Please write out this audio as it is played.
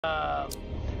I'm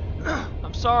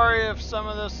sorry if some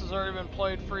of this has already been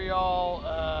played for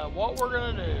y'all. What we're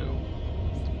gonna do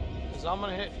is I'm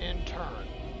gonna hit in turn.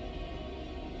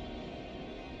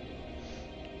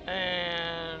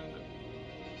 And,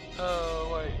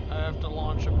 oh wait, I have to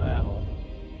launch a battle.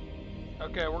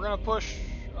 Okay, we're gonna push,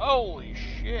 holy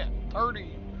shit,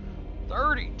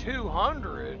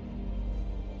 3,200.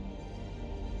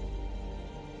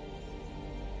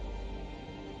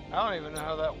 I don't even know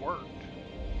how that worked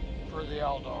for the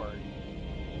Aldari.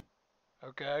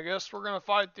 Okay, I guess we're gonna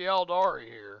fight the Aldari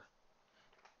here.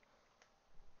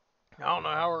 I don't know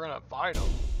how we're gonna fight them.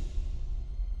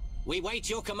 We wait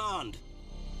your command.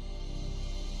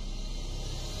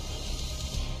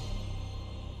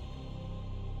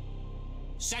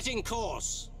 Setting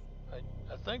course. I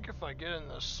think if I get in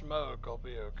the smoke, I'll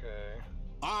be okay.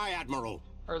 Aye, Admiral.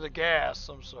 Or the gas,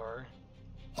 I'm sorry.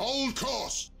 Hold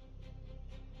course.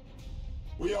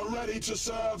 We are ready to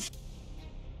serve.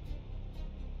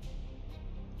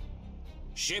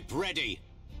 Ship ready.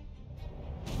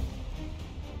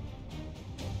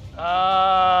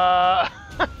 Oh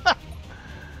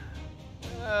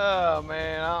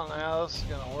man, I don't know how this is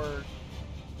gonna work.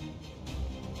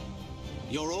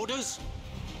 Your orders?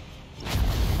 Let's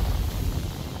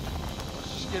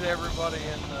just get everybody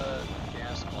in the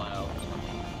gas cloud.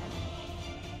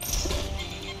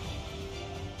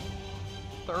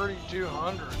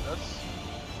 3,200.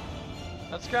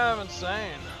 That's kind of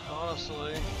insane,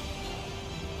 honestly.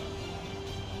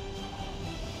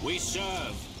 We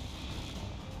serve.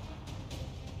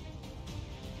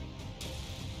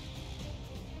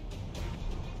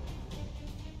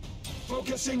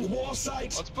 Focusing war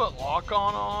site. Let's put lock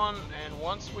on, and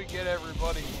once we get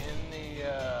everybody in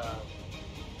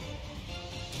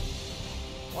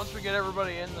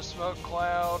the smoke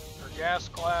cloud or gas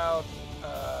cloud,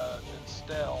 and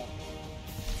stealth,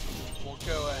 we'll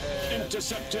go ahead.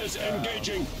 Interceptors and,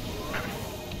 engaging.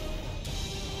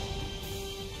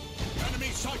 Enemy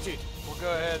sighted. We'll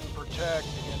go ahead and protect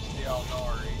against the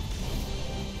Aldari.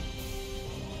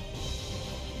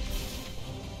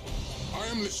 I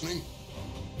am listening.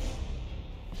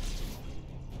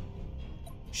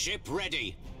 Ship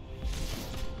ready.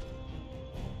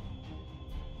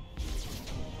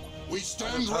 We I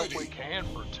stand just ready. hope we can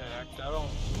protect. I don't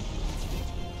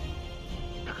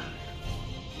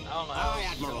know how Aye,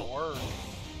 it's gonna Admiral. work.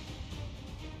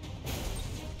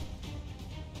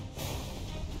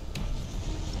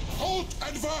 Halt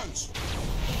advance.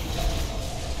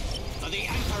 For the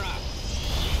Emperor.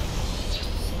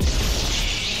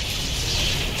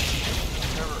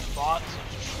 I've never fought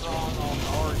such a strong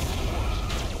Aldari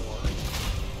force before.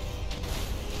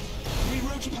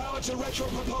 Reroute power to retro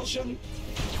propulsion.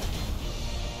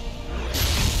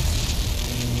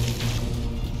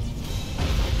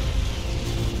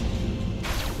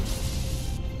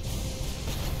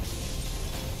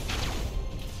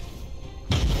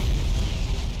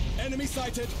 Enemy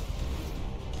sighted.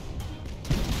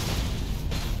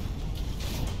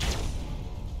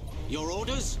 Your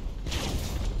orders?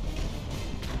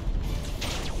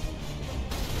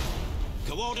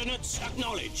 Coordinates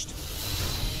acknowledged.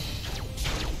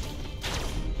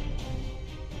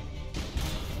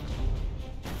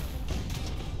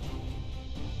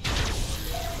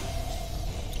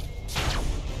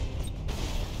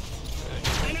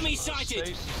 Enemy sighted.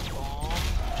 Stasis bomb.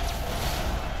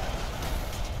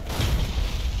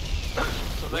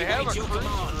 So they have a Await your cruiser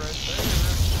command. right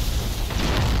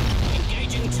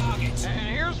Engaging target. there. And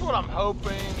here's what I'm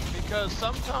hoping, because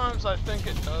sometimes I think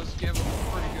it does give them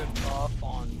a pretty good buff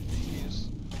on these.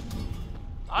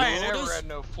 I ain't Your ever orders? had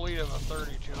no fleet of a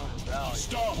 3,200 value.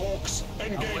 Starhawks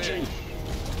engaging.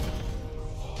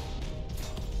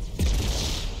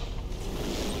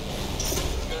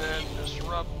 Go ahead and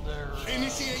disrupt their...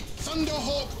 Initiate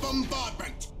Thunderhawk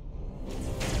bombardment.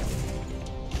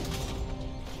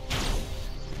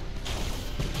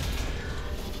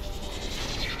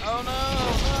 Oh no,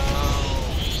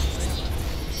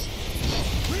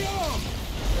 Rearm. no!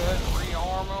 Go ahead and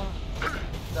rearm them.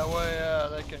 That way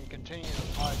they can continue to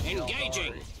fight the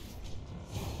Engaging. Aldari.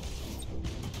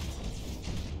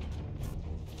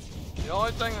 The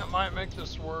only thing that might make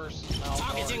this worse is Aldari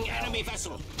Targeting now. enemy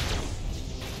vessel.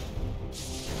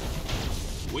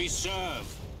 We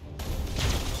serve.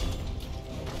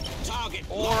 Target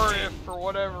Or locked if in. for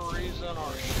whatever reason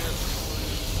our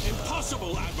ships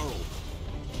Impossible, Admiral.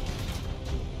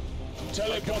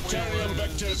 Teleportarium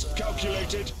vectors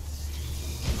calculated.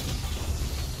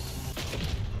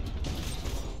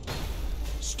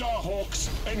 Starhawks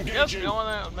I guess engaging. the only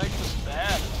thing that would make this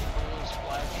bad is if we lose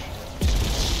flagships.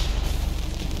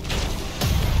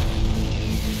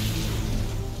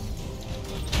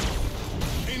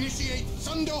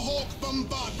 Thunderhawk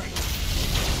bombardment.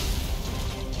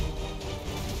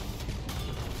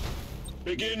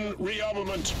 Begin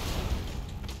rearmament.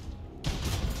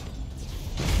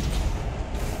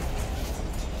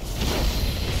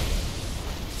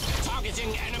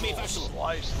 Targeting enemy vessel.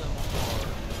 Slice them apart.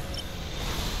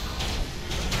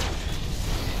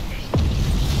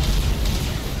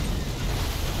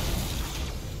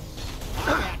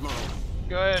 Aye, Admiral.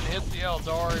 Go ahead and hit the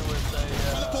Eldari with a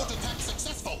Teleport attack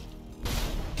successful.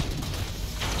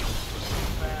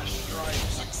 fast strike.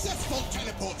 Successful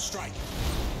teleport strike.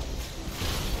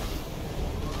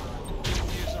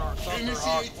 Using our Thunderhawk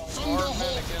Initiate bombardment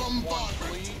Thunderhawk against one bombardment.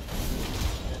 fleet,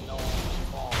 and no one was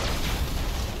falling.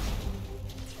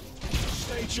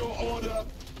 State your order.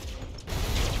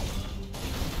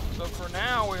 So for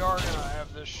now, we are gonna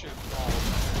have this ship fall.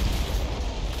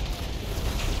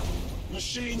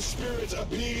 Machine spirit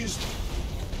appeased.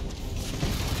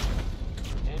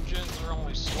 Engines are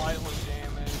only slightly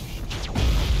damaged.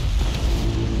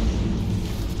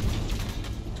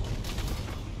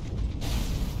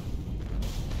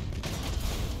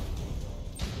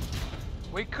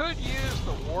 We could use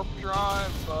the warp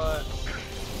drive, but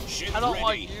Ship I don't ready.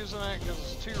 like using it because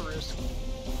it's too risky.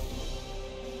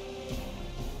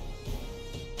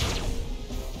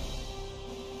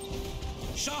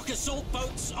 Shark assault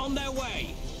boats on their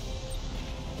way.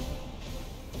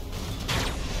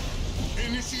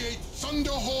 Initiate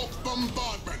Thunderhawk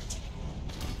bombardment.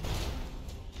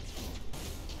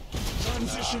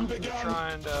 Transition They're begun.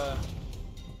 trying to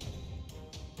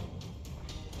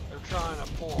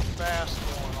pull a fast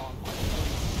one on my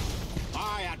fleet.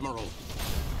 Aye, Admiral.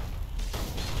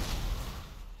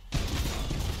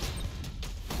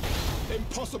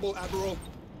 Impossible, Admiral.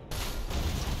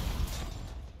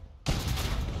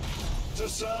 To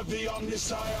serve the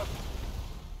Omnisire.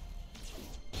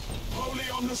 Holy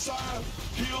Omnisire,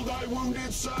 heal thy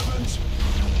wounded servant.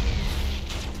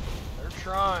 They're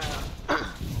trying.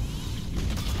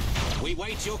 We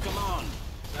wait your command.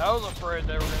 I was afraid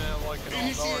they were gonna have like an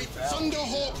Initiate Eldari battle.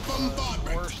 Thunderhawk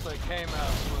bombardment. Worst they came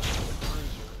out with the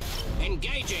cruiser.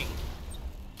 Engaging.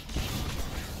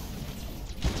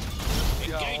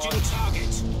 Yeah, Engaging well,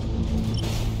 target.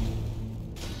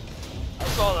 I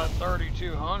saw that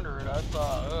 3200. I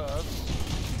thought,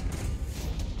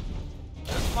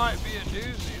 this might be a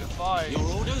doozy to fight. Your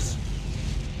orders?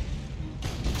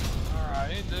 Alright, I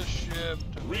need this ship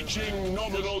to move Reaching in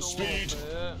nominal just a little speed.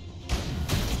 bit.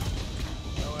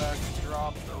 So I can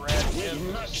drop the red With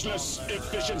canvas matchless on their,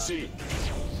 efficiency.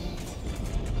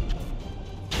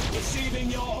 Receiving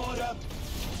your order.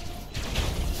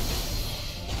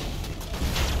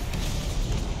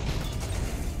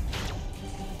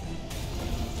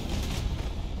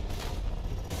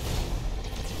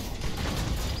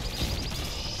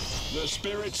 The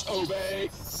spirits obey.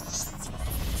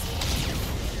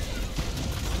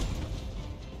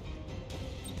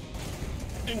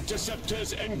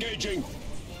 Interceptors engaging.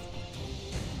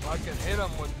 I can hit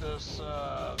them with this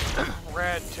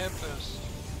rad tempest.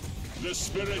 The They'll do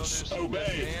spirits some good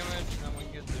obey. damage, and then we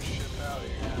can get this ship out of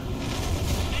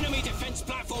here. Enemy defense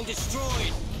platform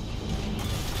destroyed.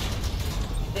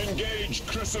 Engage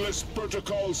chrysalis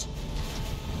protocols.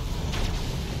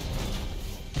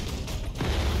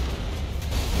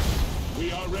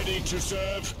 We are ready to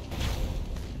serve.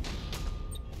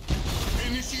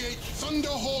 Initiate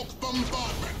Thunderhawk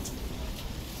bombardment.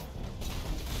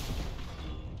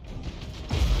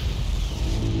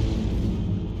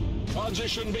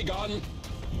 Transition begun.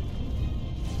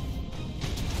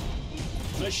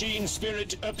 Machine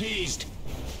spirit appeased.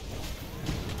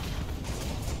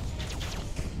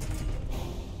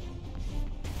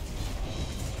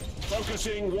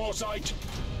 Focusing warsight.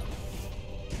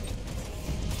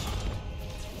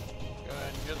 Go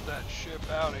ahead and get that ship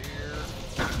out of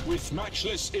here. With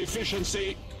matchless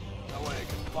efficiency. That way it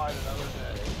can fight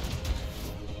another day.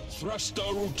 Thruster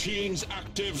routines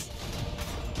active.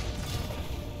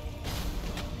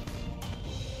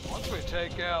 Once we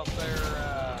take out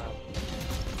their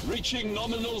Reaching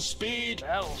nominal speed.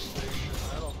 battle station,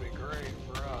 that'll be great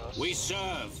for us. We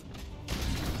serve.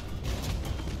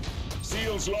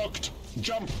 Seals locked.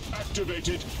 Jump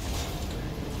activated.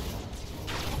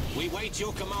 We wait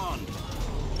your command.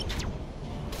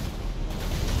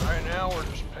 Right now, we're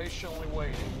just patiently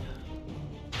waiting.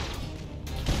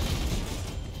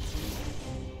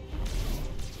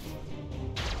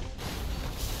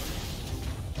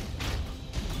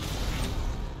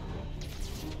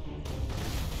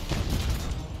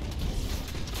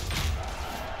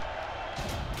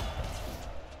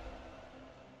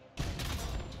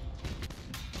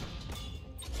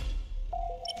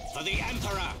 For the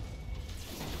Emperor.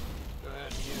 Go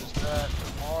ahead and use that.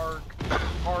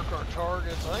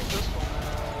 targets. I think this one,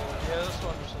 yeah, this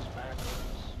one just has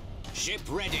macros. Ship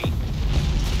ready.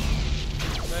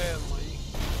 Sadly.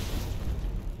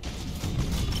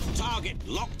 Target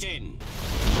locked in.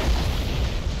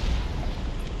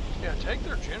 Yeah, take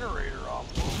their generator off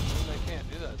of them. They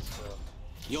can't do that stuff.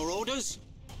 Your orders?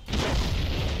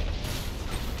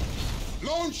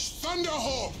 Launch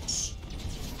Thunderhawks!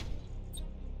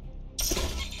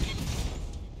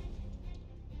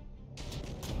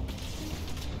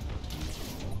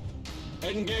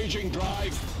 Engaging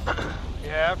drive.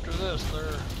 Yeah, after this,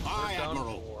 they're Aye, done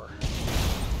Admiral. for.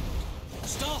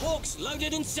 Starhawks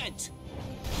loaded and sent.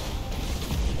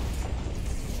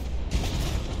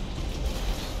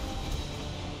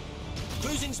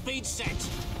 Cruising speed set.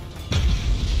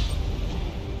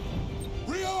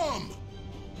 Rearm!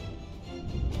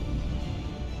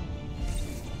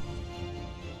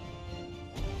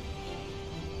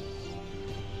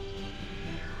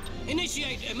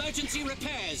 Initiate emergency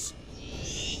repairs.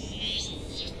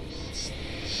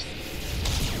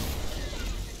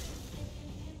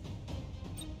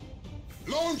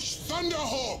 Launch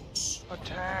Thunderhawks!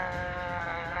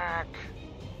 Attack!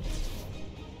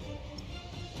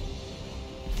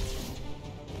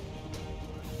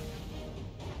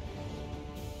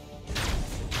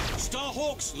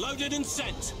 Starhawks loaded and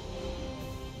sent.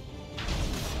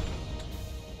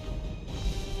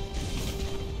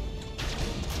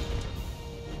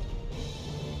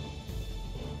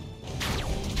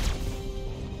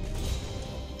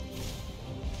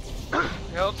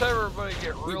 Yeah, let's have everybody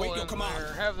get We real wait your in command.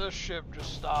 there. Have this ship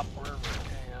just stop wherever it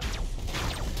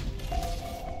can.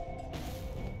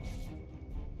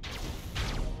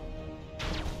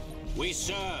 We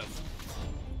serve.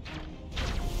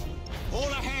 All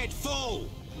ahead, full.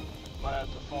 Might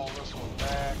have to fall this one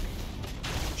back.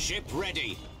 Ship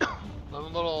ready.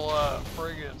 Them little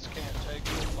frigates can't take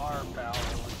the firepower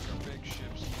like their big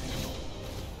ships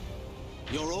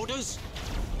can. Your orders?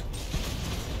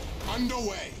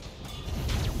 Underway.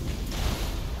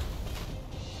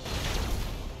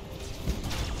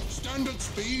 Standard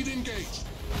speed engaged.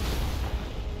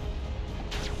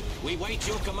 We wait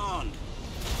your command.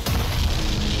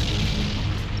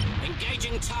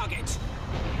 Engaging target.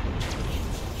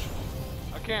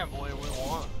 I can't believe we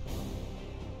won.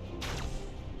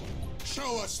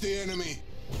 Show us the enemy.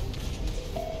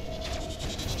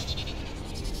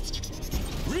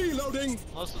 Reloading.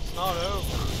 Unless it's not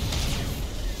over.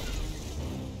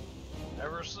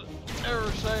 Never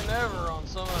say never on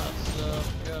some of that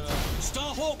stuff. You gotta,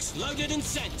 Starhawks loaded and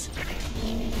sent.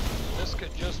 this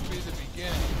could just be the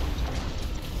beginning.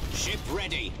 Ship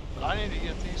ready. But I need to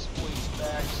get these fleets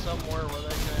back somewhere where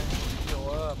they can actually heal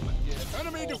up and get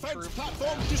Enemy full defense troops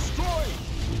platform back. destroyed.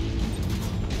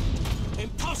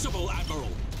 Impossible, Admiral.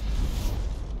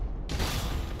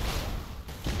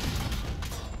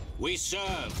 We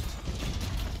serve.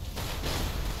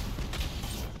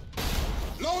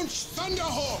 Launch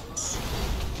Thunderhawks.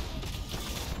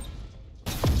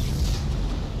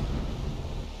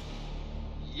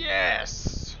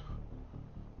 Yes!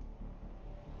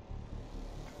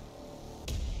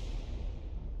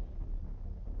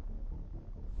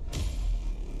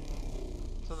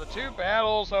 So the two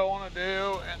battles I want to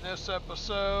do in this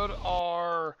episode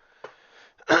are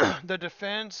the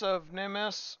defense of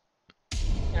Nemes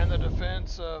and the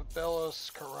defense of Bellis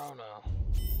Corona.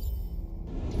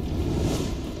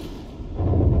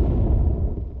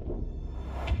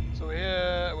 So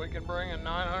we can bring a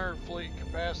 900 fleet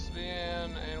capacity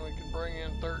in, and we can bring in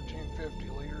 1350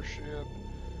 leadership.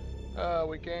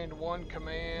 We gained 1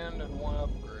 command and 1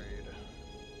 upgrade.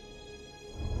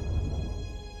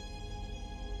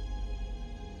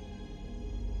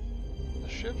 The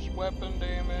ship's weapon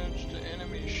damage to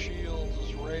enemy shields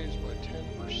is raised by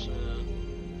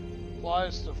 10%.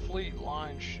 Applies to fleet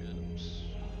line ships.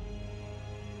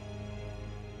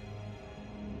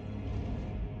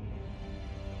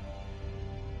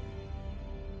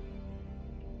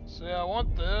 So yeah, I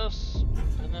want this,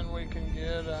 and then we can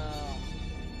get,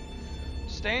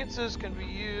 stances can be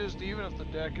used even if the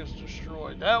deck is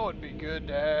destroyed. That would be good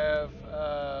to have.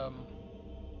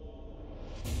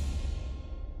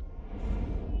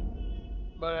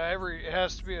 But it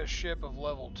has to be a ship of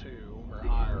level 2 or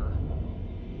higher.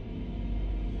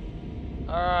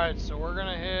 Alright, so we're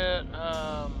gonna hit,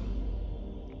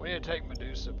 we need to take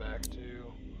Medusa back too.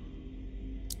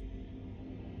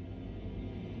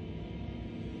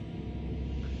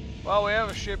 Well, we have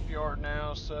a shipyard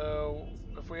now, so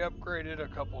if we upgrade it a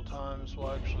couple times, we'll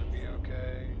actually be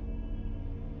okay.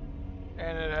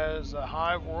 And it has a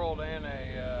hive world and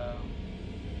a,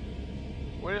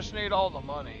 we just need all the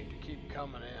money to keep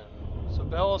coming in. So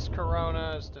Bellis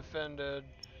Corona is defended.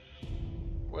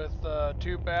 with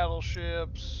 2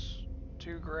 battleships,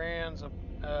 2 Grands,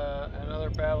 another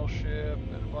battleship,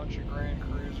 and a bunch of Grand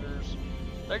Cruisers.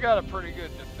 They got a pretty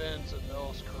good defense at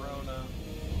Millis Corona.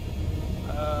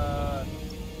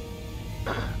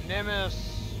 Nemes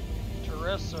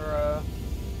Terresera.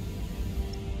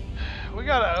 We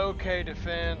got an okay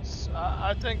defense.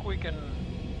 I think we can,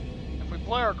 if we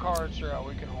play our cards right,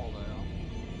 we can hold out.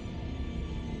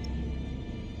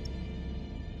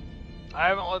 I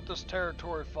haven't let this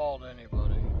territory fall to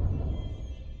anybody.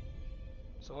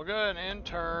 So we'll go ahead and end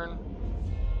turn.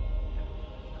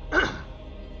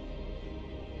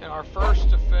 And our first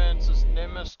defense is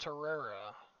Nemes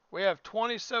Terrera. We have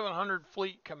 2,700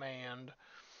 fleet command.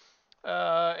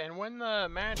 And when the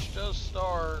match does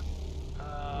start,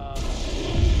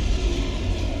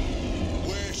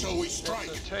 Where shall we strike?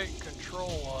 it's to take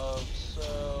control of,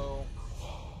 so...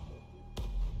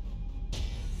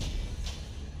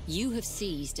 You have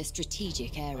seized a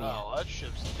strategic area. Oh, that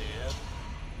ship's dead.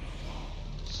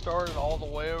 Started all the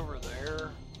way over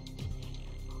there.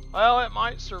 Well, it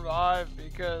might survive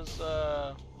because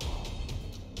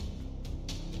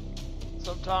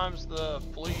sometimes the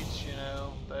fleets, you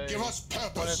know, they Give us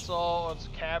purpose. when it's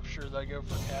capture, they go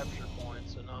for capture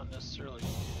points and not necessarily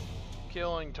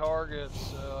killing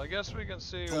targets. So I guess we can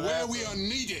see To what where happens. we are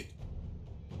needed.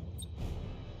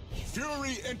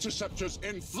 Fury interceptors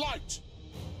in flight.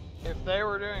 If they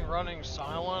were doing running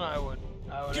silent, I would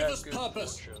Give have us good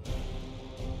purpose. fortune.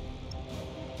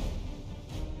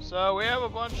 So we have a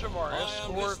bunch of our I am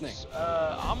escorts. listening.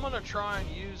 I'm gonna try and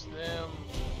use them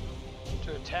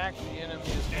to attack the enemy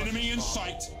as much Enemy as in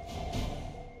possible. sight.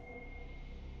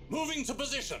 Moving to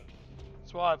position.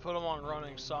 That's why I put them on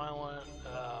running silent.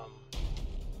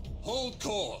 Hold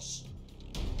course.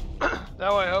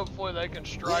 That way, hopefully, they can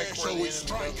strike Where where shall the we enemy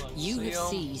strike? doesn't You see have 'em,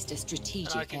 seized a and I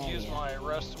strategic can use area. my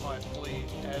rest of my fleet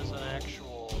as an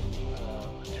actual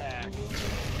attack.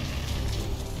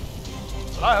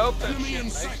 But I hope that Enemy ship in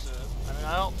makes sight. it. I mean,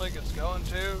 I don't think it's going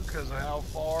to because of how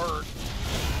far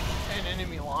in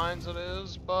enemy lines it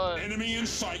is, but Enemy in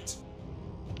sight.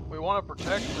 we want to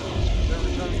protect those because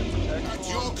every time you protect At one,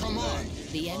 your command. they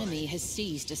use The money. enemy has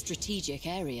seized a strategic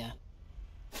area.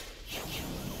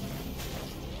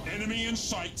 Enemy in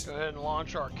sight. Go ahead and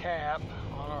launch our cap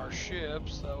on our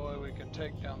ships. That way we can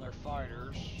take down their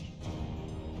fighters.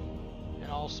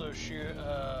 And also shoot,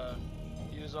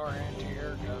 use our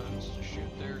anti-air guns to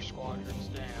shoot their squadrons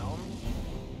down.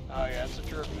 Oh yeah, it's a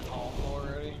drifting hull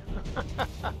already.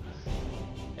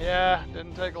 Yeah,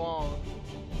 didn't take long.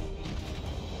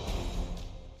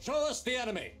 Show us the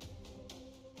enemy.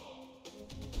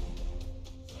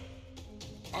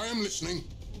 I am listening.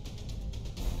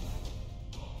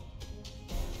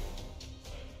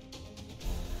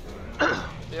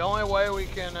 The only way we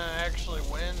can actually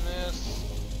win this,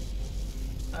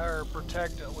 or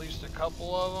protect at least a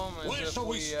couple of them, Where is if shall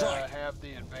we we strike? have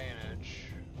the advantage.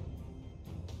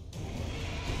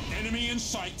 Enemy in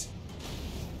sight.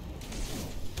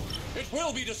 It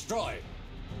will be destroyed.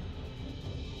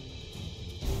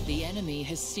 The enemy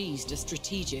has seized a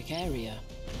strategic area.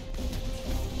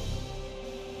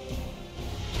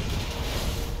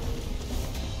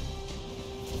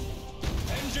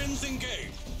 Engines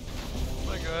engaged. I'm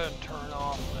gonna go ahead and turn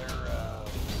off their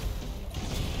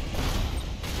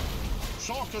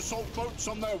Shark assault boats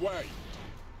on their way.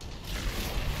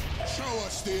 Show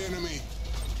us the enemy.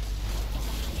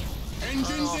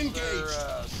 Engines engaged.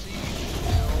 siege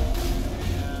build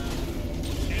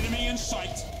and Enemy in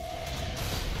sight.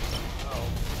 oh,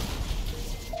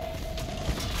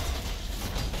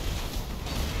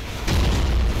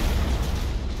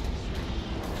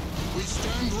 We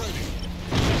stand ready.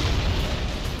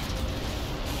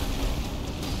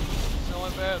 it's the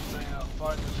only bad thing about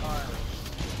fighting the tyrants.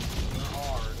 They're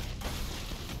hard.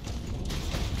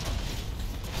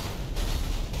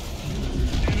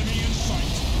 Enemy in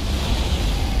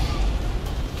sight.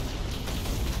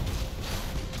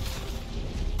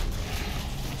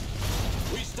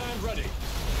 We stand ready.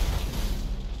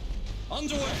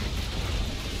 Underway.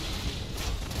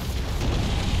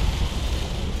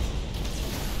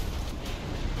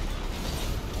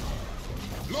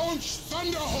 Launch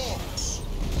Thunderhawks.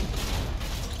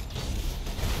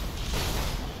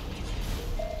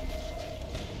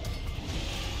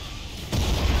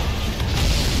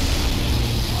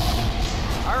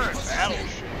 Iron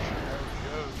battleships are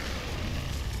no joke.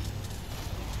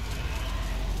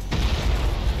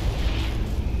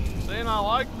 See, and I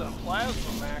like the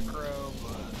plasma macro,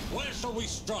 but Where shall we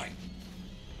strike?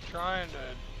 trying to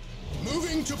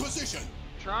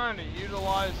Trying to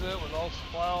utilize it with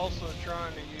also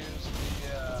trying to use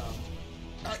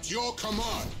At your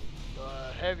command. the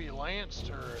the heavy lance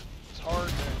turret, it's hard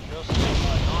to adjust it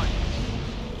by night.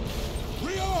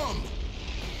 Rearm!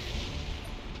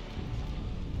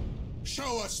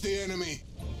 Show us the enemy.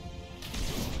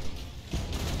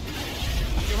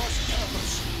 Give us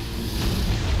purpose.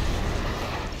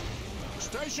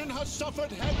 Station has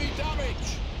suffered heavy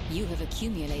damage. You have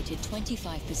accumulated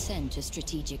 25% of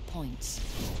strategic points.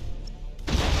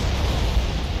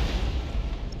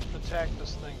 Attack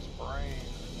this thing's brain.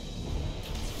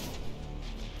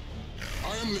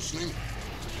 I am listening.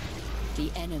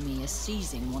 The enemy is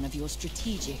seizing one of your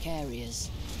strategic areas.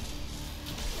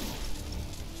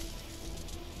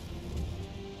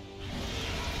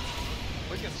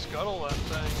 We can scuttle that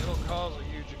thing, it'll cause a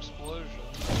huge explosion.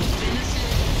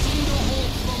 Initiate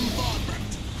Thunderhawk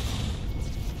bombardment.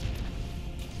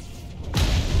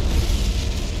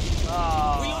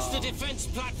 Ah, We lost the defense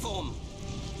platform.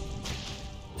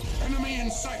 Enemy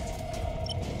in sight.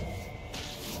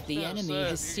 The enemy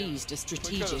has seized a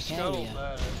strategic area.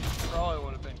 That. It probably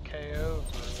would have been KO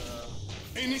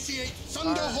for Initiate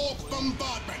Thunderhawk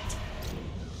bombardment.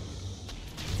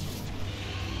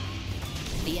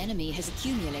 The enemy has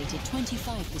accumulated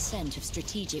 25% of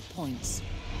strategic points.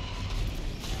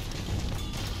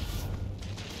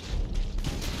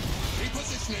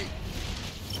 Repositioning.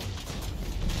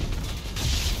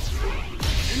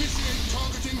 Initiate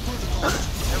targeting protocol.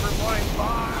 everybody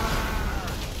fire!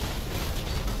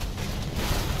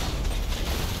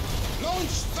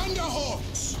 Launch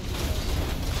Thunderhawks.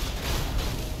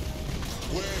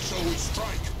 Where shall we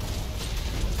strike?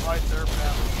 Fight their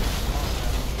battle.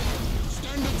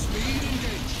 Standard speed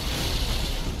engaged.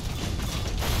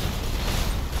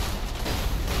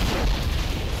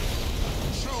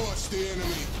 Show us the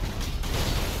enemy.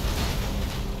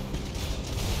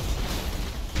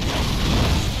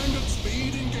 Standard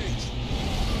speed engaged.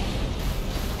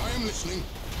 I am listening.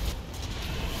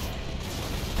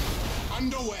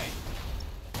 Underway.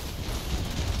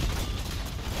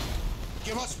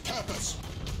 Give us purpose.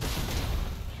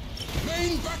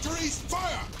 Main batteries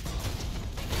fire!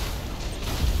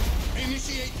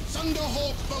 Initiate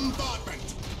Thunderhawk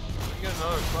bombardment. We get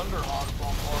another Thunderhawk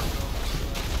bombardment.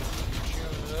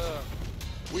 Shoot it up.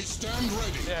 We stand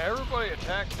ready. Yeah, everybody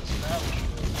attack this battleship.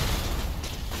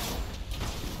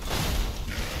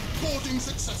 Boarding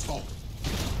successful.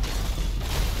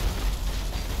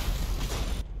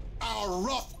 Our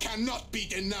wrath cannot be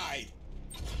denied.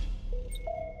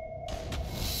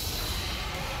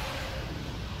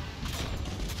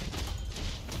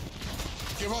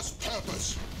 Give us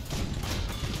purpose.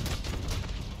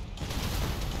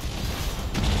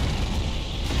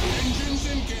 Engines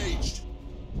engaged.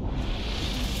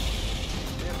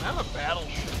 The amount of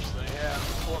battleships they have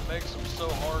is what makes them so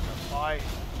hard to fight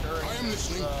during I am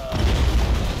listening.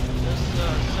 this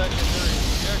secondary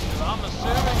objective. I'm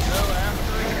assuming go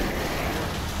after it.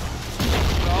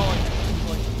 Installing it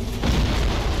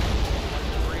like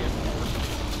the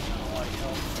reinforcements kind of like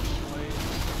help persuade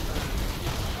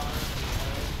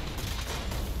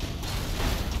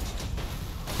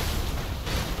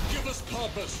Give us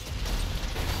purpose.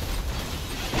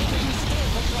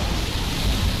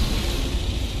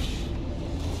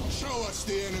 Show us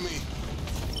the enemy.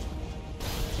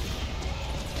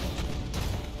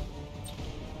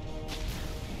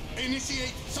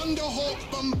 Initiate Thunderhawk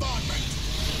bombardment.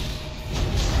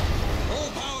 All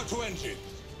power to engine.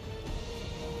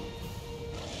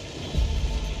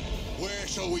 Where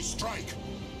shall we strike?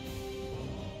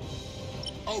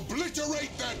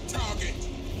 Obliterate that target.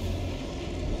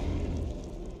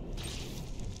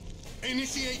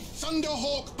 Initiate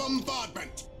Thunderhawk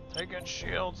bombardment. taking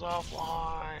shields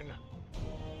offline.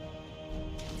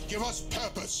 Give us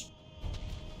purpose.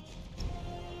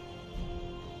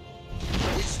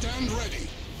 We stand ready.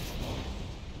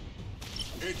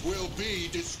 It will be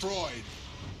destroyed.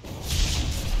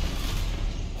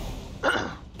 Yeah,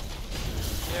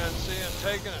 and see, and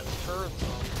taking its turrets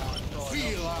offline.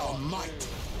 Feel our might.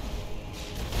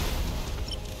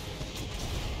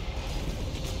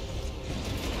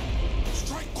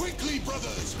 Strike quickly,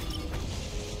 brothers!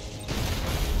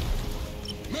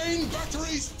 Main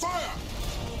batteries, fire!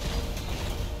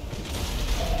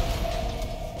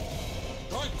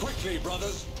 Strike quickly,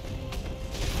 brothers.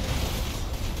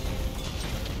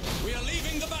 We are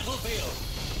leaving the battlefield.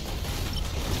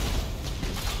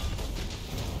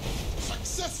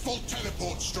 Successful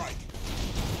teleport strike.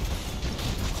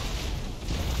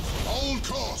 Hold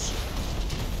course.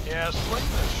 Yeah, swing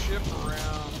this ship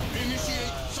around.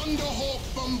 Initiate Thunderhawk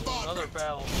Another bombardment.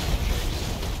 battle.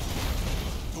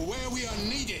 To where we are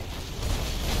needed.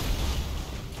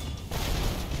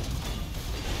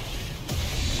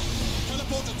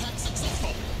 Teleport attack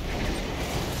successful.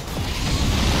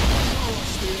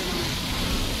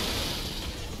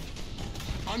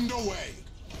 underway.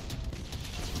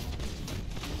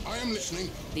 I am listening.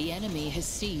 The enemy has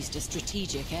seized a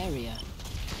strategic area.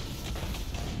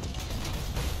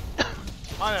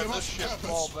 Might have Give this us ship purpose.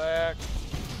 fall back.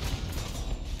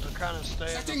 Or kind of stay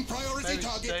Setting in the, priority maybe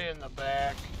target. stay in the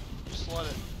back. Just let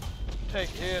it take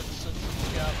hits since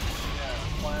it's got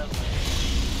plasma.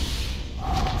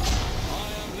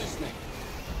 I am listening.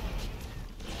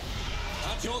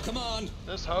 At your command.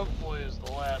 This hopefully is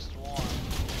the last one.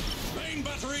 Main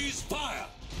batteries, fire!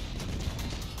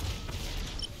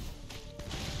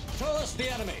 Show us the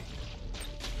enemy.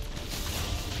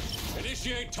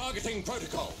 Initiate targeting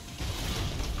protocol.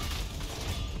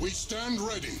 We stand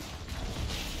ready.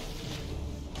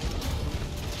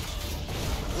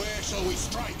 Where shall we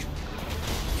strike?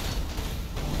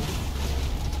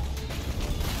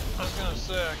 I was gonna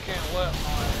say I can't let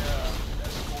my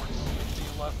escorts be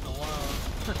left alone.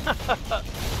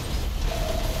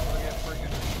 They'll get freaking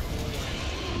destroyed.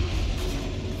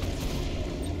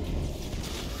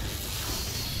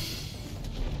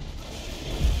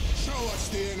 Show us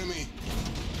the enemy.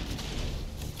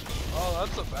 Oh,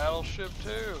 that's a battleship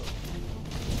too.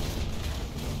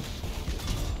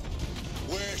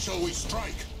 Where shall we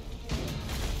strike?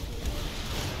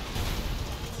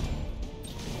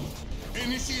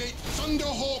 Initiate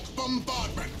Thunderhawk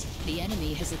bombardment. The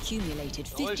enemy has accumulated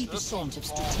At least this 50% one's of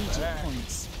falling strategic back.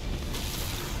 points.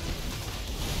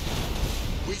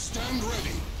 We stand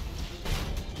ready.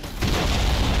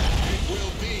 It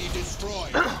will be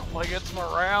destroyed. Like its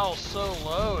morale so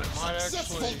low, it might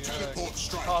Successful actually teleport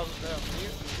strike. cause it to have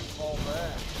mutants and fall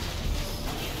back.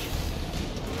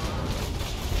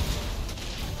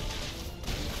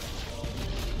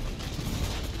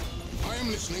 I am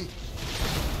listening.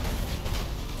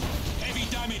 Heavy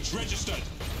damage registered.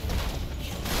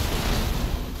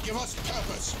 Give us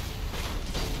purpose.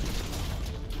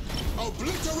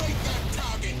 Obliterate that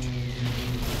target.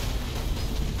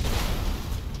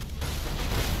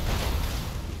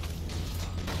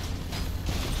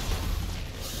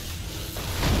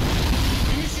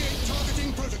 Initiate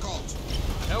targeting protocols.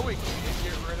 I know we can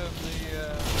get rid of the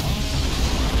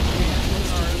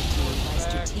By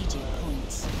strategic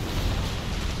points.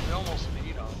 we almost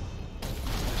need them.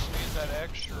 Just need that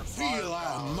extra Feel our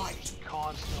firepower might.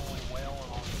 constantly wailing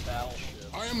on the battleship.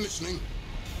 I am listening.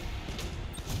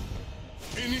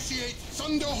 Initiate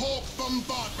Thunderhawk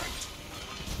bombardment.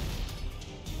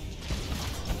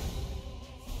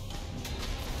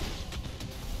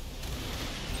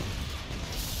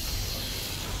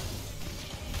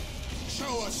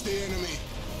 Show us the enemy.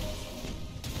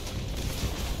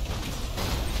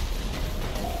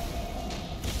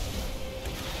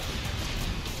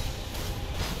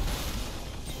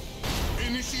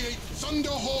 Initiate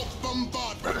Thunderhawk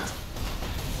bombardment.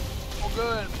 We'll go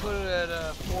ahead and put it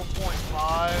at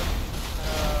 4.5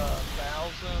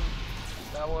 thousand.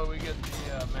 That way we get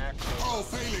the macro. All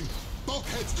failing.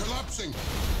 Bulkheads collapsing.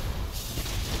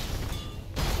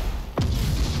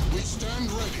 We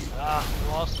stand ready. Ah,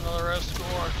 we lost another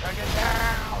escort. Take it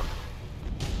down!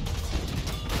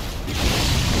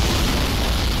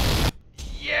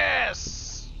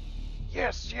 Yes!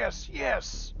 Yes, yes,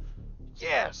 yes!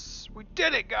 Yes! We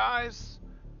did it, guys!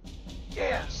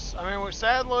 Yes! I mean,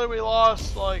 sadly we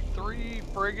lost like 3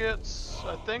 frigates.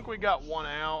 I think we got 1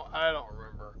 out. I don't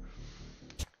remember.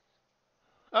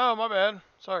 Oh, my bad.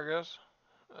 Sorry, guys.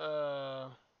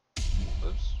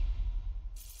 Oops.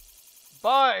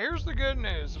 But here's the good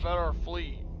news about our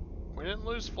fleet. We didn't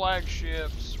lose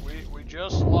flagships. We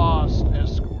just lost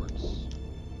escorts.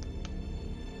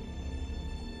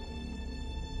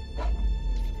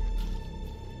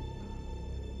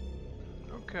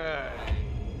 Okay.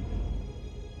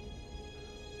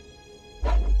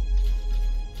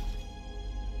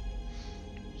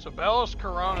 So Bellis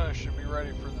Corona should be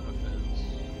ready for the defense.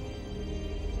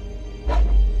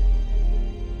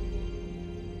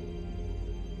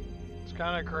 It's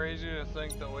kind of crazy to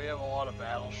think that we have a lot of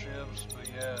battleships, but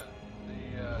yet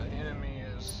the enemy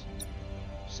is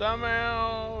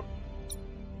somehow,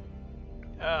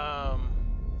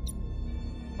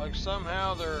 like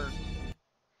somehow they're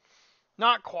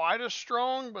not quite as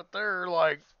strong, but they're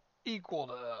like equal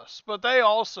to us. But they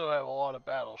also have a lot of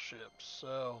battleships,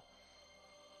 so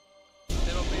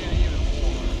it'll be an even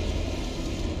war.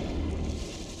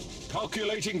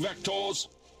 Calculating vectors.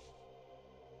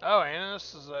 Oh, and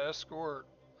this is an escort,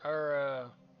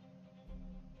 or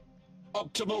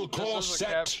Optimal this course is a set.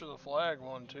 capture the flag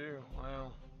one too.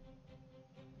 Wow.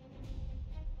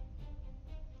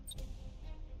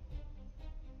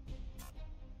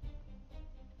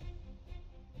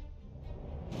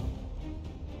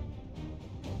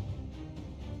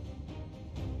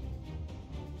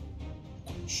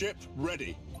 Ship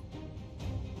ready.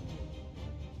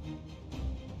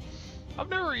 I've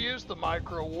never used the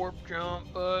micro warp jump,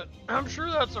 but I'm sure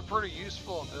that's a pretty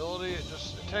useful ability. It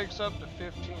takes up to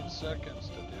 15 seconds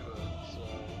to do it, so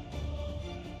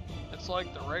it's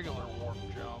like the regular warp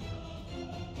jump.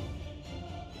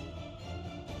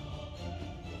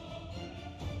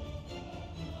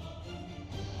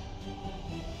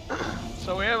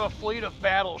 So we have a fleet of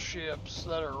battleships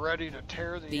that are ready to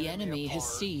tear the enemy apart.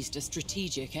 has seized a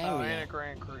strategic Oh, and area. a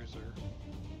Grand Cruiser.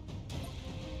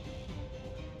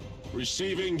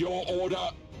 Receiving your order.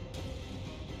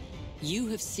 You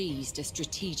have seized a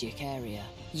strategic area.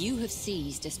 You have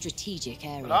seized a strategic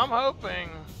area. But I'm hoping,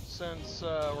 since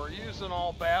we're using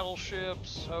all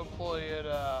battleships, hopefully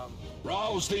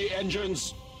Rouse the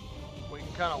engines. we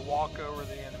can kind of walk over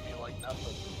the enemy like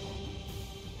nothing.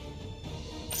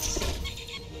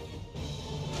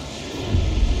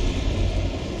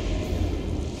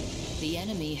 The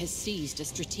enemy has seized a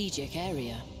strategic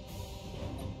area.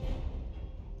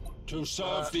 To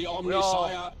serve the we all-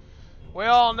 Omnisire. We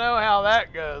all know how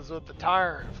that goes with the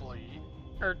Tyrant fleet,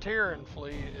 or Tyran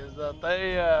fleet, is that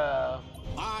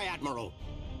Aye, Admiral.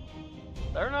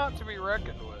 they're not to be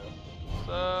reckoned with.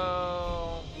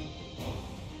 So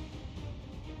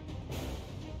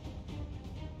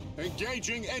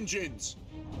Engaging engines.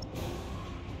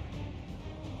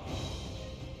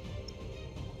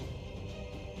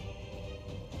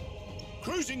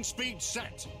 Cruising speed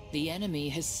set. The enemy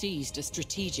has seized a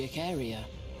strategic area.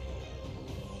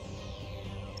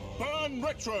 Burn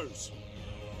retros.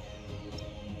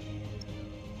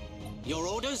 Your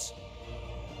orders?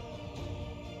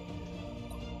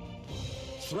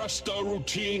 Thruster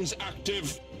routines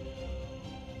active.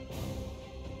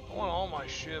 I want all my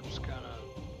ships kind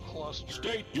of clustered.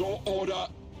 State your order.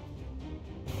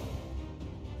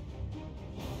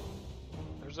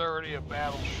 There's already a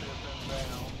battleship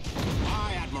inbound.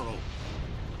 Aye, Admiral.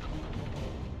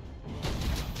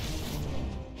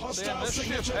 Damn, Hostile this ship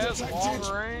signature has long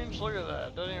detected. range. Look at that.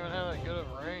 It doesn't even have that good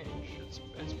of range.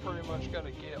 It's pretty much got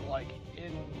to get like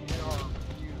in our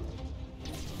view.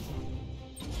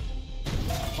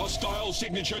 Hostile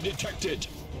signature detected.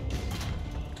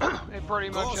 It pretty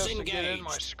much Course has to get in my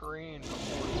engaged. screen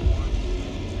before it's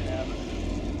worth having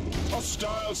it.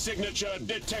 Hostile signature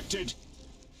detected.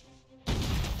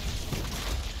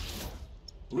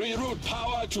 Reroute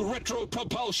power to retro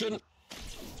propulsion.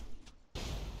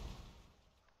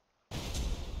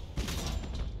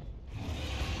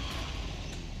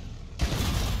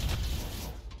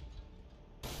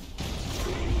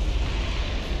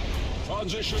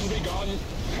 Transition begun.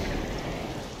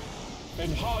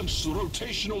 Enhance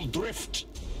rotational drift.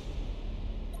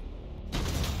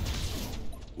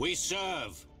 We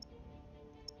serve.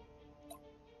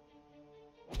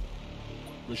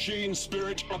 Machine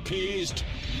spirit appeased.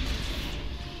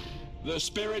 The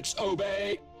spirits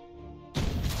obey.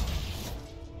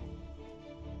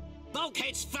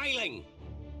 Bulkheads failing.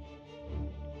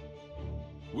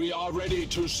 We are ready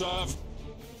to serve.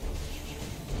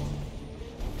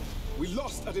 We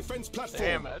lost a defense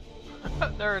platform. Damn it.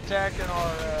 They're attacking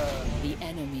our, The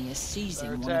enemy is seizing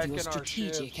They're one of your attacking our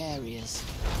strategic ships. areas.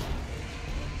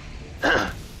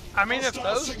 I mean, if Hostile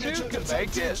those two signature could make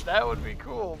it, detected. that would be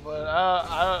cool,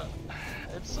 but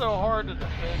it's so hard to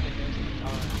defend against the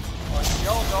time. Like,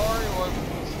 Yaldari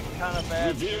wasn't kind of bad.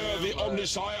 Revere too, the but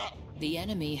Omnisire. The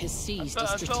enemy has seized I a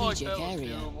felt like strategic that was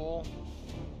area. doable.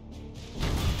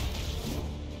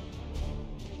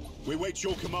 We wait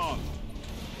your command.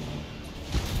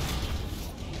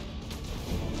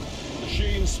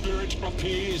 Machine spirit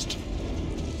appeased.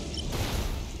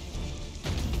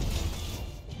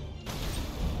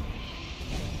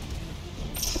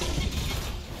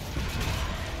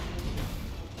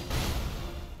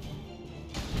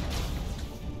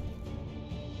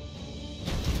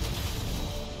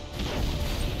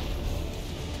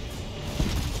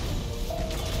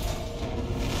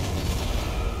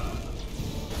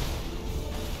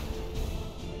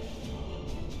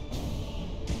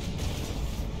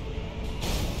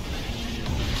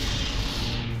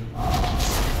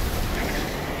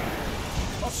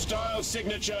 Hostile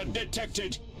signature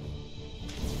detected.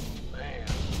 Man.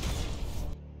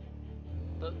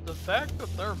 The fact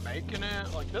that they're making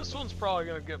it, like, this one's probably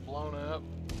gonna get blown up.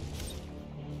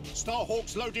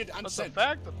 Starhawks loaded and But the sent.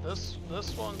 fact that this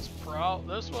one's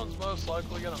most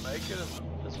likely gonna make it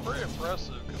is pretty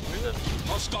impressive, because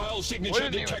Hostile we signature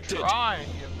didn't even detected. try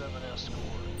and give them an escort.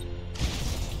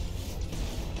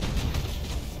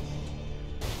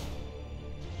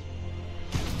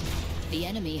 The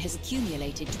enemy has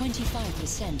accumulated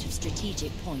 25% of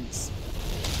strategic points.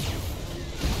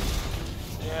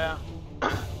 Yeah.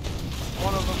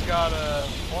 One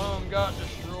one of them got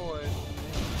destroyed.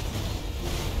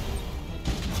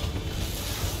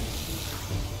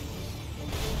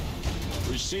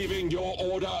 Receiving your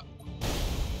order. I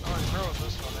don't even know what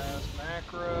this one has.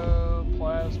 Macro,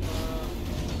 plasma,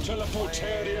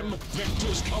 Teleportarium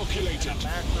vectors calculated.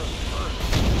 macro first.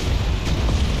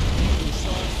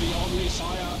 Serve the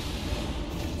Omnisire.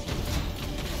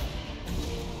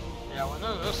 Yeah, when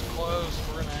they're this close,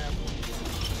 we're gonna have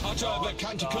to Utter the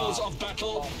canticles of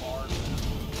battle.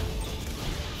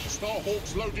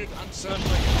 Starhawks loaded and set.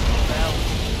 Especially against the battle.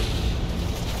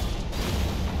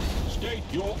 State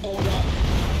your order.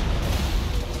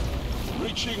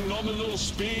 Reaching nominal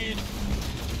speed.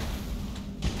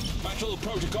 Battle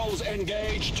protocols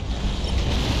engaged.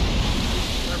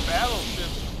 Their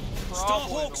battleships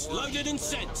probably Starhawks the worst loaded and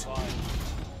thing sent. to fight.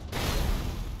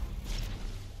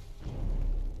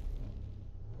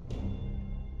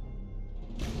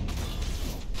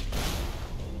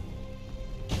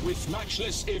 With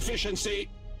matchless efficiency.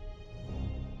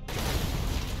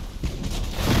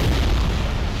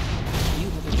 You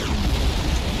have accumulated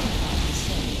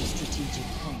 25% of strategic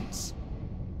points.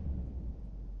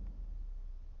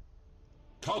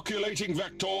 Calculating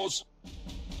vectors.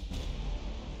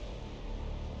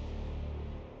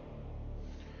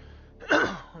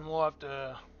 And we'll have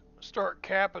to start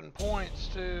capping points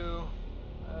too.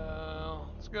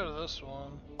 Let's go to this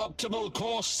one. Optimal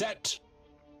course set.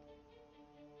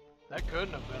 That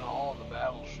couldn't have been all of the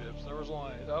battleships. That was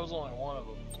only one of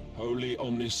them. Holy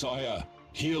Omnisire,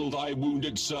 heal thy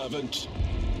wounded servant.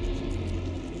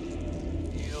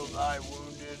 Heal thy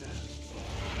wounded.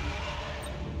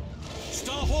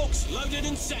 Starhawks loaded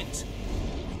and sent.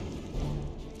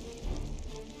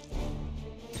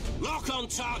 Lock on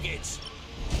target.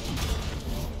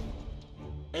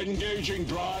 Engaging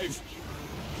drive.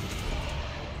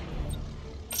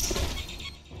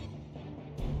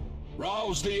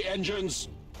 Rouse the engines.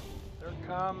 They're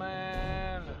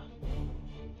coming.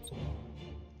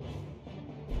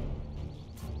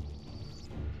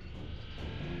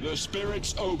 The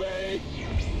spirits obey.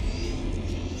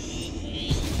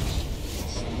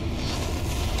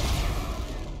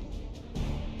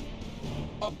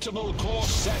 Optimal course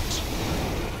set.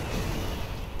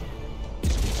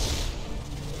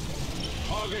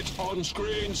 Target on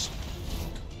screens.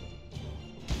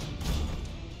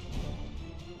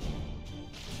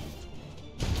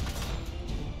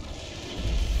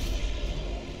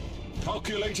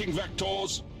 Calculating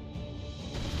vectors.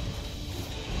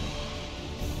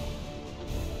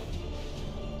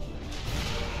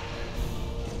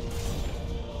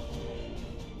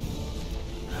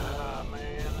 Ah,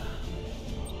 man.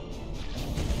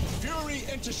 Fury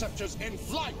interceptors in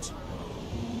flight.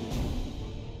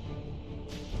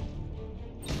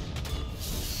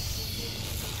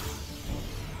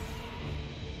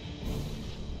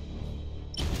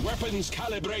 Weapons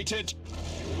calibrated.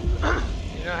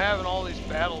 You know, having all these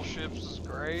battleships is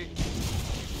great,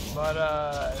 but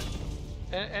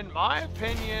in my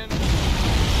opinion,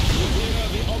 Hear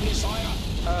the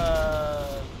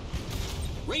Omnisire.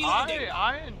 Reloading.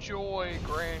 I enjoy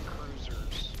Grand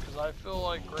Cruisers because I feel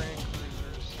like Grand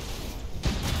Cruisers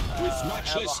With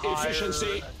matchless have a higher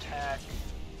efficiency. attack.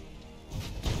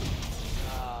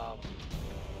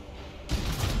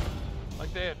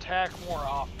 Like they attack more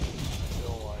often. I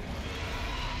feel like.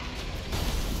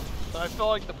 But I feel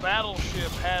like the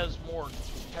battleship has more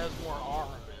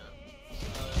armament.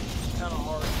 So it's kind of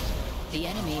hard to say. The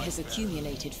enemy has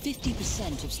accumulated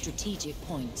 50% of strategic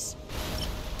points.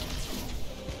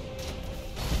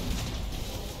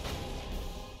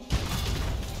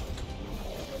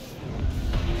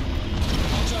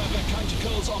 Utter the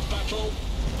canticles of battle.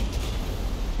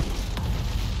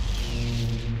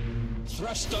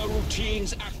 Thruster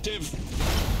routines active.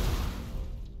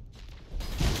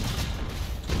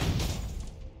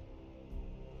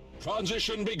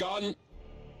 Transition begun.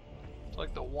 It's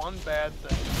like the one bad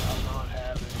thing about not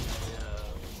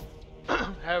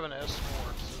having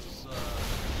escorts is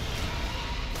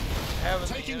having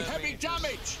Taking the enemy heavy just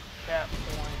damage. cap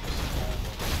points.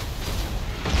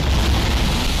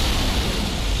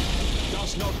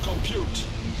 Does not compute.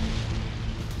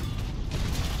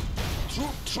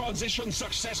 Troop transition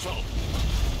successful.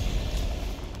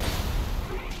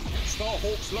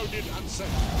 Starhawks loaded and set.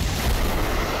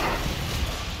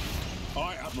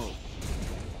 Aye, Admiral.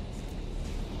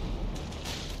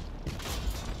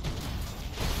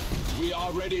 We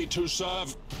are ready to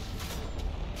serve.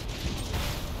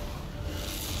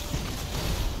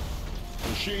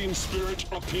 Machine spirit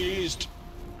appeased.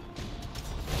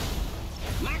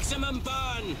 Maximum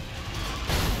burn.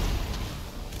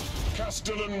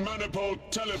 Castellan manifold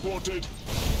teleported.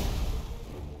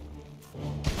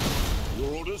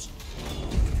 Your orders?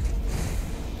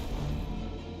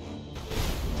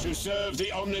 To serve the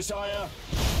Omnissiah. I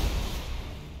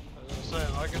was gonna say,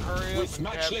 if I can hurry up With and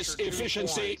matchless capture 2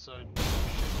 efficiency. points, I should be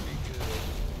good.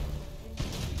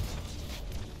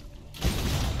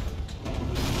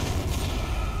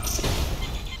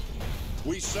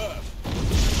 We serve.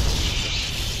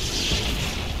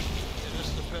 It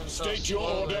just depends how State your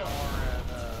slow they order. are at,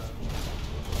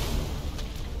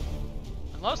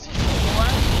 unless it's the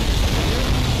last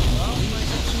well, You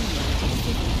have accumulated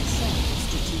 50% of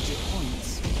strategic points.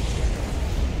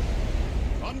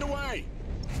 Underway.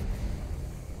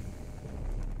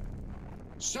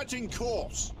 Setting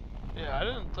course. yeah, I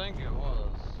didn't think it was.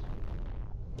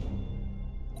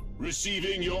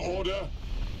 Receiving your order.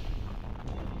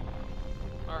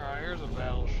 Alright, here's a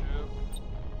battleship.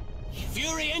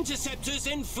 Fury interceptors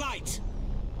in flight.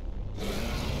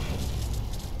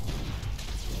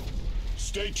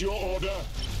 State your order.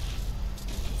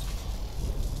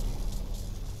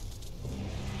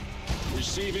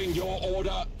 Receiving your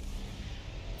order.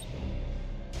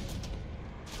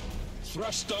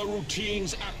 Thruster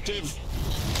routines active.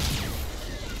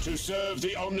 To serve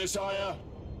the Omnissiah.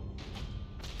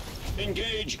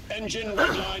 Engage engine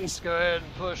redlines. Let's go ahead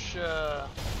and push the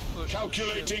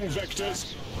Calculating ship to vectors.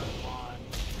 its maximum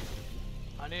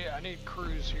red line. I need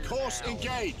crews here Course now.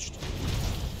 engaged.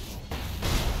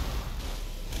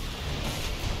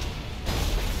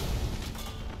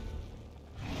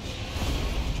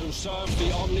 To serve the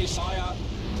Omnissiah.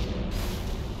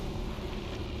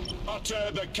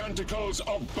 Utter the canticles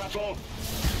of battle.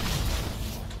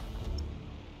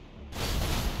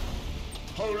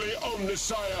 Holy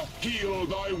Omnissiah, heal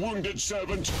thy wounded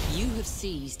servant. You have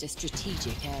seized a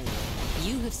strategic area.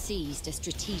 You have seized a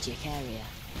strategic area.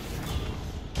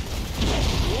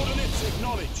 Coordinates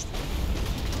acknowledged.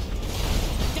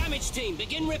 Damage team,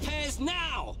 begin repairs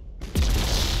now.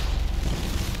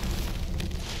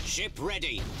 Ship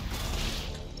ready.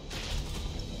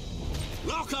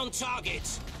 Lock on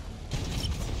target.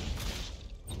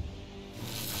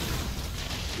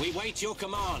 We wait your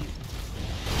command.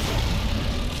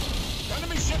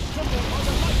 Enemy ship crippled by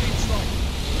the lightning strike.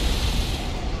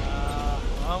 I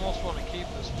almost want to keep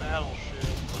this battleship,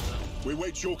 but We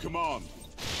wait your command.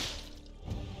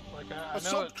 like I know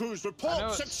Assault it. crews I report know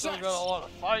it's success. still got a lot of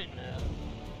fighting in it.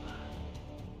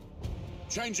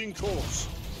 Changing course.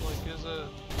 It's like, is it?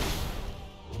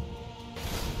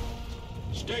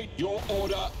 State your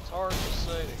order. It's hard to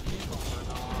say to keep them or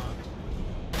not.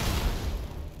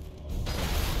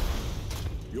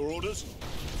 Your orders?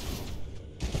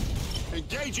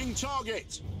 Engaging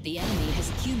target. The enemy has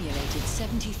accumulated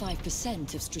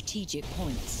 75% of strategic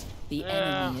points. The Yeah,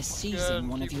 enemy is good. seizing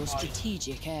one of Keep your fighting.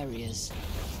 strategic areas.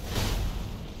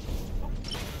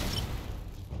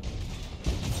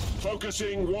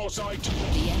 Focusing warsight.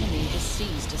 The enemy has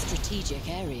seized a strategic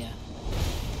area.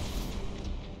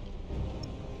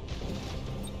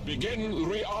 Begin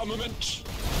rearmament.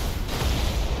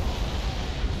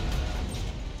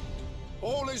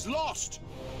 All is lost.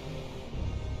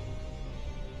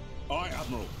 Aye,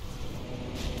 Admiral.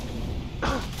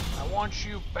 I want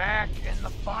you back in the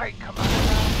fight, Commander.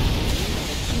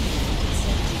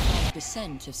 Accumulated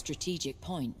 75% of strategic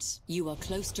points. You are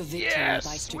close to victory by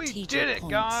Yes, we strategic did it,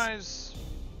 points. guys.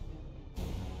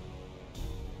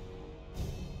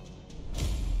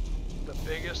 The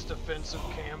biggest defensive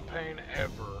campaign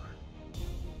ever.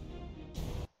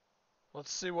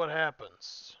 Let's see what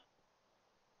happens.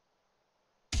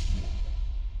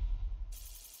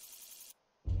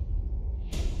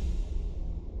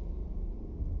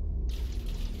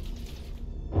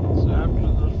 So after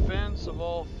the defense of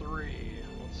all three,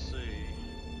 let's see.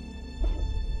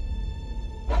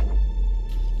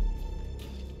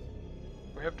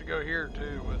 We have to go here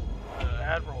too with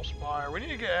Admiral Spire. We need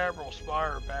to get Admiral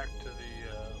Spire back to the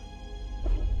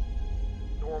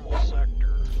normal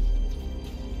sector.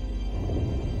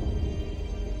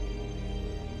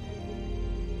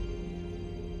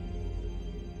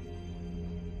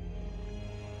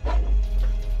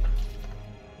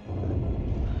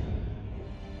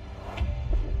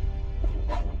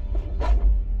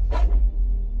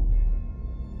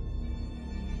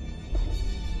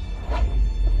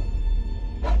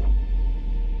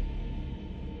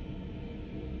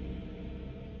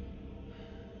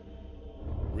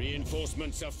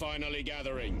 Reinforcements are finally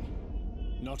gathering.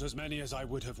 Not as many as I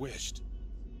would have wished,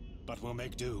 but we'll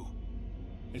make do.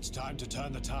 It's time to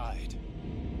turn the tide.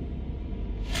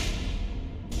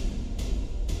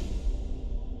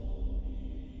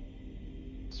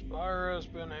 Spire has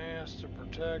been asked to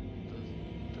protect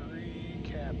the 3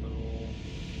 capital.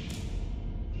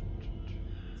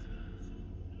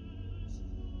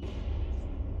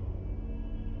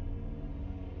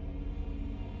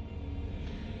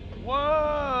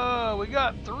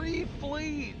 got 3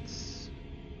 fleets.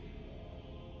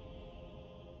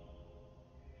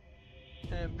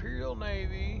 Imperial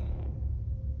Navy.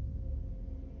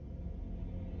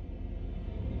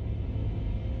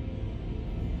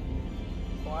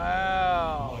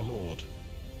 Wow. My lord,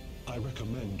 I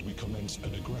recommend we commence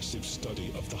an aggressive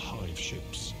study of the hive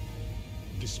ships.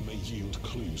 This may yield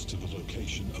clues to the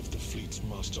location of the fleet's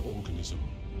master organism.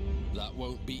 That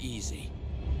won't be easy.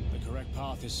 The correct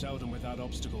path is seldom without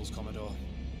obstacles, Commodore.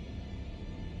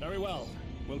 Very well.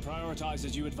 We'll prioritize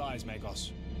as you advise,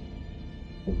 Magos.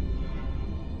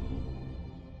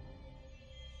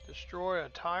 Destroy a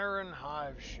Tyran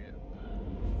hive ship.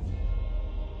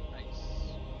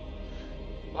 Nice.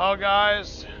 Well,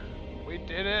 guys, we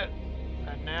did it,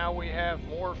 and now we have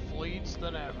more fleets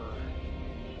than ever.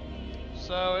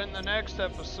 So in the next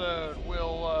episode,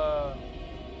 we'll,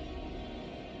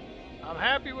 I'm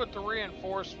happy with the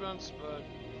reinforcements, but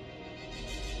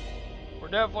we're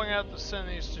definitely going to have to send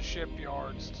these to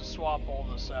shipyards to swap all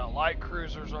this out. Light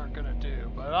cruisers aren't going to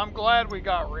do, but I'm glad we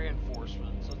got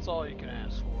reinforcements. That's all you can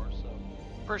ask for. So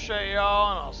appreciate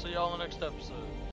y'all, and I'll see y'all in the next episode.